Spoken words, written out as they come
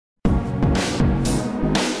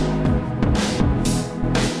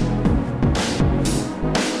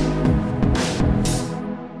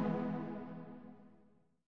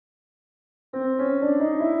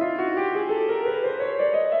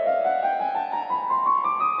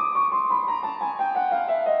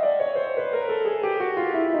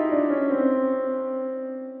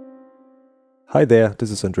Hi there,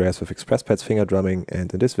 this is Andreas with ExpressPads Finger Drumming,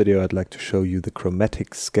 and in this video I'd like to show you the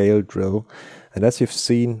chromatic scale drill. And as you've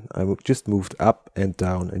seen, I just moved up and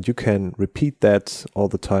down, and you can repeat that all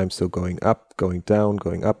the time, so going up, going down,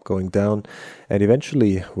 going up, going down, and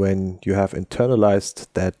eventually when you have internalized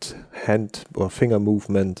that hand or finger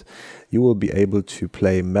movement, you will be able to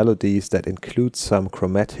play melodies that include some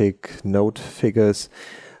chromatic note figures.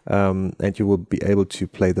 And you will be able to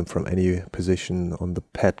play them from any position on the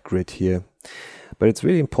pad grid here. But it's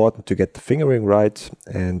really important to get the fingering right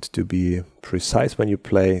and to be precise when you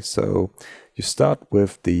play. So you start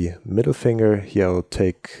with the middle finger. Here I'll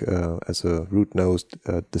take as a root nose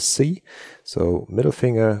the C. So middle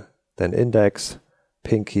finger, then index,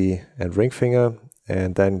 pinky and ring finger,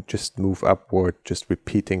 and then just move upward, just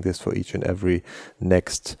repeating this for each and every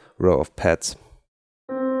next row of pads.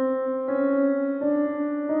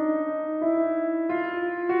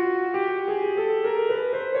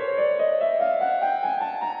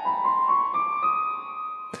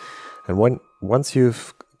 And once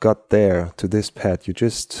you've got there to this pad, you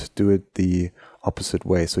just do it the opposite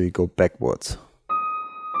way, so you go backwards.